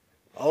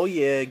Oh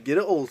yeah, get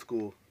it old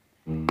school.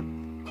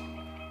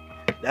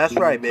 That's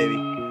right, baby.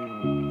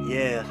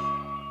 Yeah.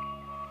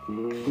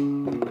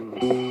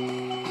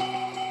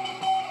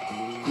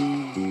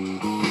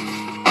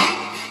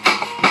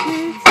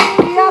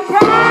 We are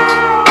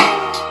proud.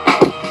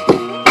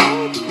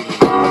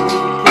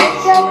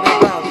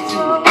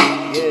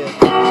 Yeah.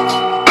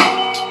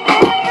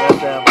 That's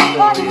how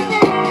I'm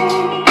feeling.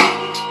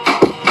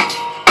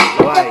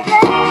 Right.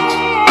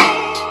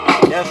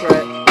 That's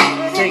right.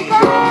 Sing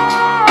it, girl.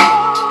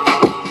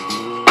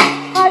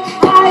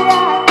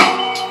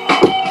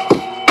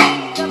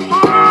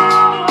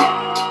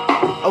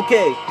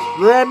 Okay,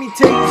 let me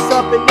tell you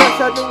something else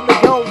I know they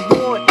don't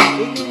want.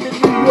 Ain't in the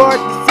New York,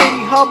 the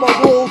city, I'm a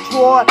world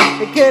tour.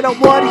 And can't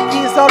nobody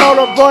kiss out on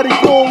nobody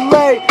gon'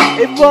 lay.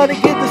 And wanna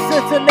get the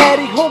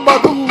Cincinnati home by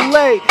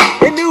roulette.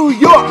 In New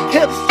York,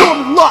 can't store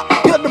the lot.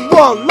 Got the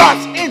one,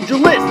 Los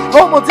Angeles.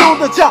 Home until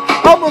the top,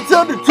 home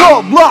until the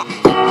top block.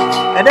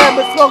 And I've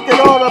been smoking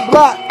on the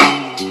block.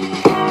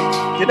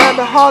 You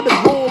never had the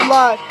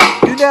moonlight.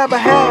 You never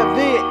have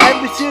it.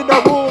 Every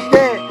single room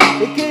there.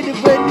 They can't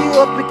even you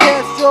up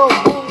against your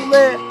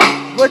moonlit.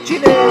 But you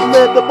didn't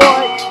live the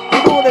boy. You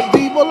wanna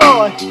be my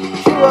lord.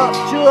 Cheer up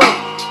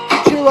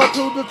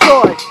to the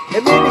toy.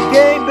 And in the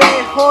game,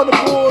 bang, on the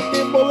moon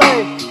in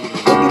Malay.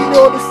 Looking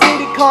on the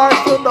city cars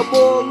from the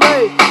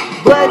Malay.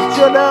 But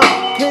shut up,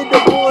 kid, the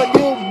boy,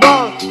 you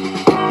bang.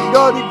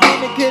 You're the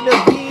genie, can the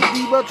bean,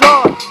 be my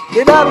toy.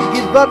 And I don't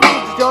give up,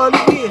 it's Johnny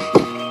B.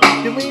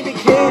 The meaning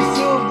can't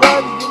still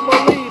run to my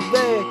lead,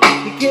 man.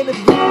 You can't be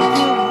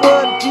you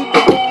run to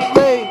the moon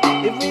lane.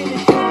 It means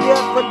you get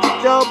from the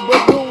job,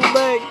 but no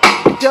lane.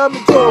 You tell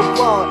me to a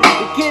bar.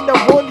 You can't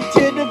want to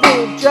change the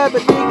room. Trap a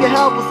nigga,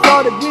 how we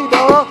started, we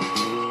know.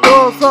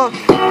 No, son.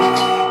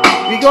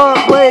 We gonna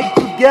play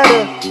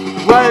together.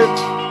 Right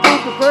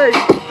through the play.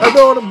 I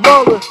know the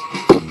baller.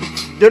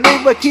 The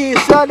name of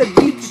kids trying to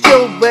beat the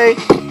show, babe.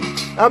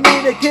 I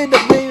mean, the kid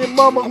that made the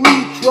mama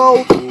lead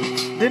troll.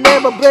 They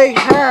never play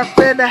half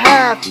and a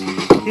half.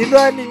 He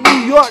run in New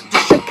York to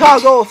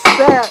Chicago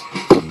staff.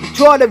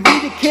 Trying to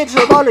beat the kids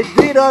on all the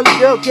did on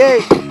the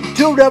okay.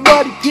 To the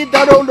money kid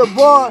out on the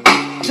bar.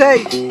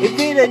 Hey, if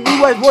it ain't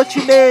you, what's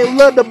your name?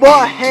 Love the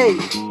bar. Hey,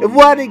 if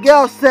what the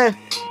girl said,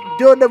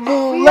 doing the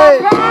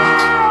moonlight.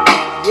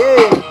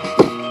 Yeah.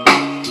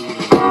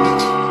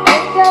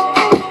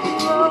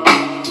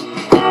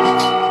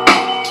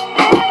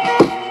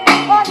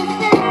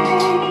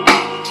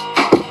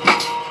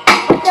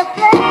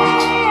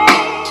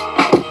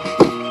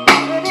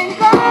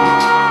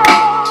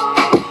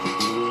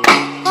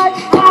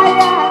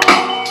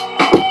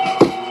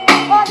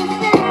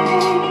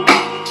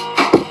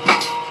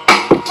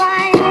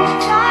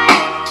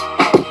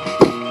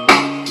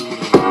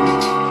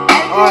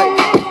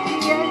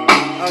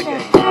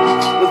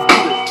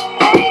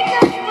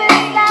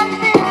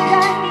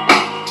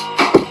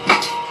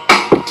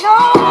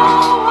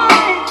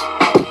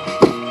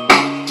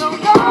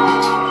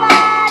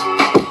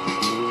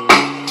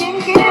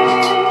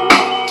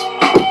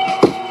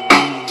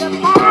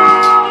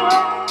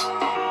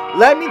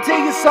 Let me tell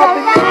you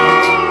something. Yeah,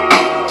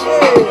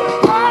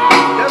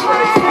 that's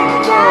right, sing,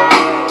 girl.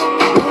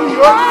 New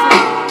York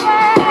City,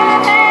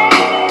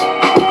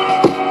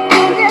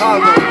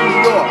 Chicago, New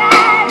York.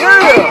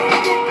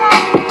 Yeah.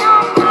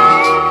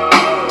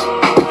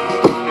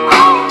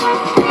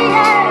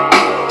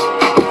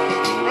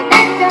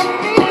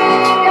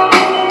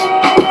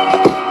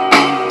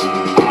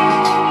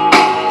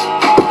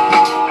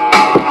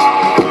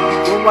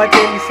 Don't want to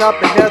tell me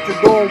something else to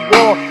go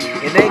wrong.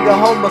 And ain't go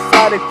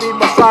homicide and feed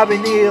my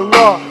sovereignty in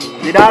law.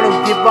 That I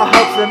don't give a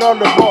hustling on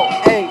the ball,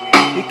 ayy.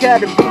 You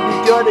gotta be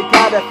the Jordan,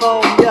 gotta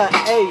phone, yeah,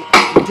 ayy.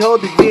 You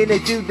told the green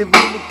that you the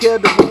green to kill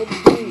the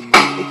movie.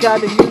 You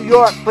got in New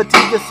York, but you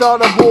just on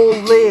the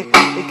bullet.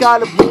 You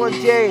got a born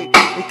J,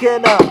 you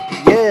can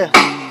yeah.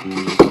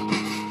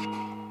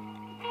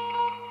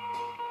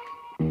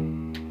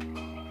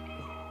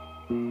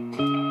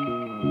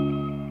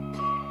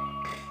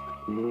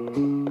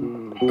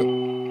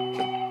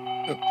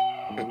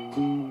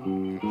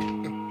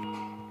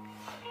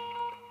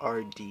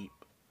 RD.